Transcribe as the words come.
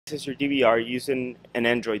access your DVR using an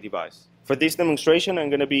Android device. For this demonstration, I'm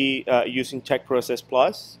going to be using Tech Process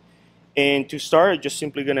Plus. And to start, I'm just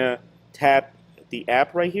simply going to tap the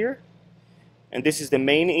app right here. And this is the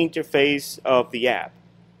main interface of the app.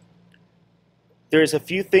 There's a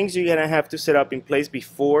few things you're going to have to set up in place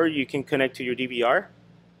before you can connect to your DVR.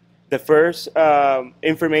 The first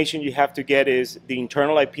information you have to get is the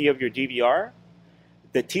internal IP of your DVR,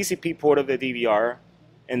 the TCP port of the DVR,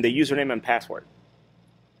 and the username and password.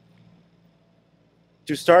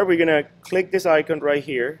 To start, we're going to click this icon right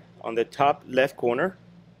here on the top left corner.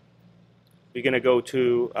 We're going to go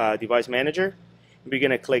to Device Manager. We're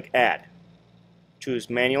going to click Add. Choose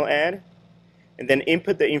Manual Add, and then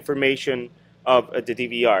input the information of the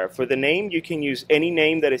DVR. For the name, you can use any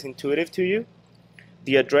name that is intuitive to you.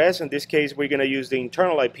 The address, in this case, we're going to use the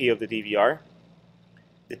internal IP of the DVR.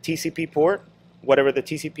 The TCP port, whatever the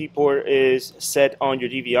TCP port is set on your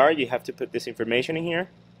DVR, you have to put this information in here.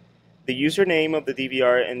 The username of the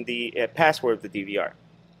DVR and the password of the DVR.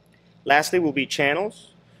 Lastly will be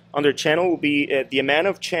channels. Under channel will be the amount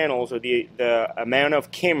of channels or the amount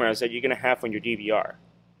of cameras that you're going to have on your DVR.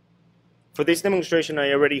 For this demonstration,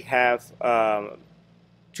 I already have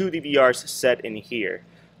 2 DVRs set in here.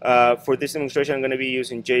 For this demonstration, I'm going to be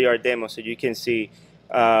using JR demo, so you can see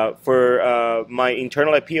for my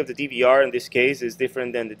internal IP of the DVR in this case is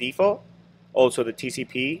different than the default. Also, the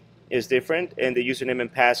TCP is different, and the username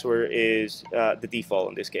and password is the default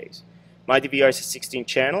in this case. My DVR is a 16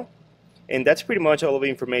 channel, and that's pretty much all of the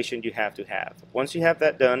information you have to have. Once you have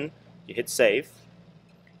that done, you hit save,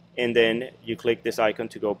 and then you click this icon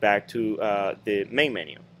to go back to the main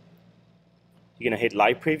menu. You're going to hit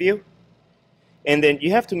Live Preview, and then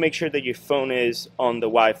you have to make sure that your phone is on the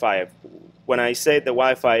Wi-Fi. When I say the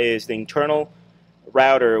Wi-Fi is the internal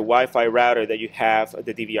router, Wi-Fi router that you have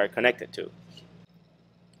the DVR connected to.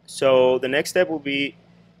 So the next step will be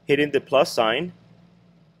hitting the plus sign,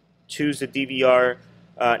 choose the DVR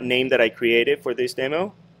name that I created for this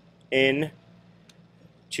demo, and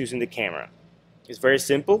choosing the camera. It's very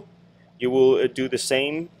simple. You will do the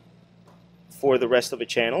same for the rest of the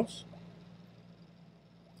channels.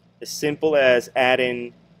 As simple as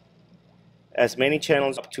adding as many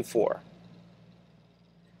channels up to 4.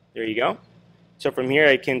 There you go. So from here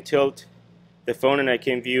I can tilt the phone and I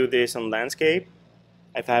can view this on landscape.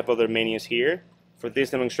 I have other menus here. For this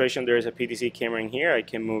demonstration, there is a PTZ camera in here. I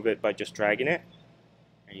can move it by just dragging it.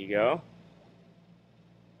 There you go.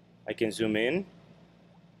 I can zoom in.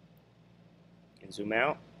 I can zoom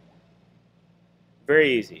out.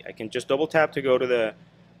 Very easy. I can just double tap to go to the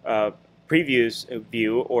previous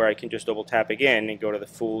view, or I can just double tap again and go to the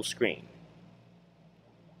full screen.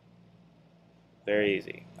 Very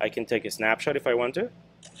easy. I can take a snapshot if I want to.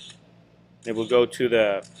 It will go to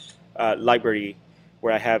the library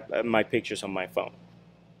where I have my pictures on my phone.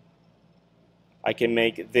 I can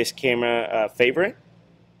make this camera favorite.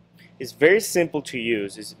 It's very simple to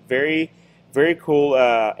use. It's very cool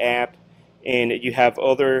app, and you have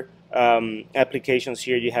other applications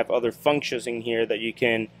here. You have other functions in here that you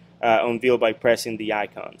can unveil by pressing the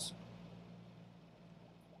icons.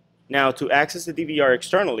 Now, to access the DVR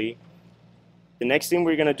externally, the next thing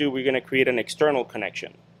we're going to do, we're going to create an external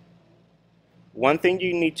connection. One thing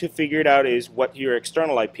you need to figure it out is what your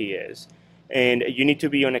external IP is. And you need to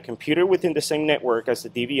be on a computer within the same network as the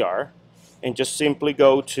DVR. And just simply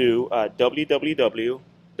go to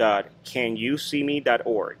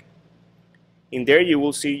www.canyouseeme.org. In there you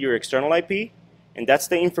will see your external IP, and that's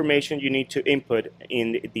the information you need to input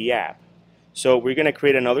in the app. So we're going to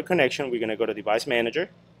create another connection. We're going to go to Device Manager,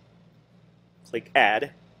 click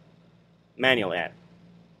Add, Manual Add.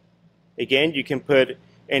 Again, you can put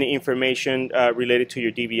any information related to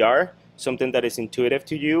your DVR, something that is intuitive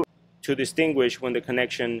to you, to distinguish when the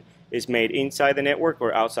connection is made inside the network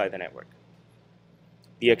or outside the network.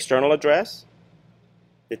 The external address,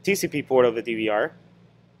 the TCP port of the DVR,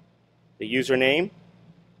 the username,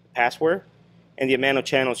 the password, and the amount of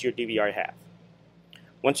channels your DVR have.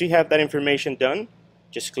 Once you have that information done,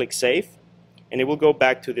 just click Save, and it will go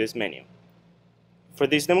back to this menu. For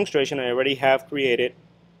this demonstration, I already have created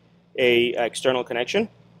an external connection.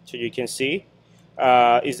 So you can see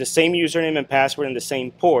it's the same username and password and the same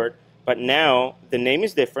port, but now the name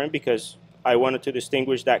is different because I wanted to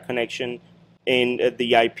distinguish that connection, and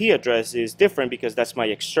the IP address is different because that's my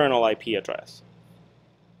external IP address.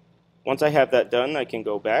 Once I have that done, I can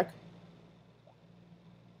go back,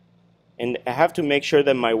 and I have to make sure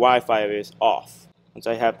that my Wi-Fi is off. Once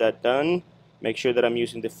I have that done, make sure that I'm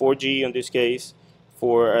using the 4G in this case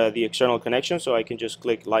for the external connection, so I can just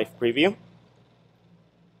click Live Preview.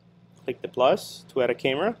 Click the plus to add a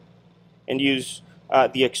camera, and use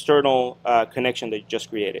the external connection that you just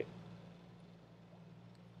created.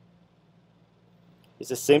 It's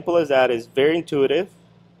as simple as that. It's very intuitive.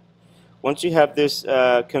 Once you have this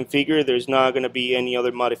configured, there's not going to be any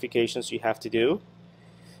other modifications you have to do.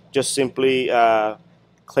 Just simply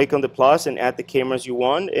click on the plus and add the cameras you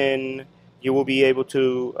want, and you will be able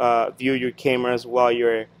to view your cameras while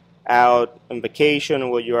you're out on vacation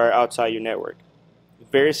or while you are outside your network.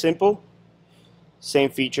 Very simple. Same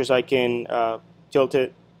features. I can tilt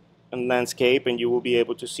it in landscape, and you will be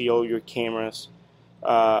able to see all your cameras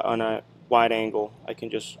on a wide angle. I can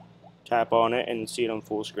just tap on it and see it on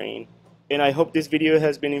full screen. And I hope this video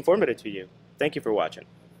has been informative to you. Thank you for watching.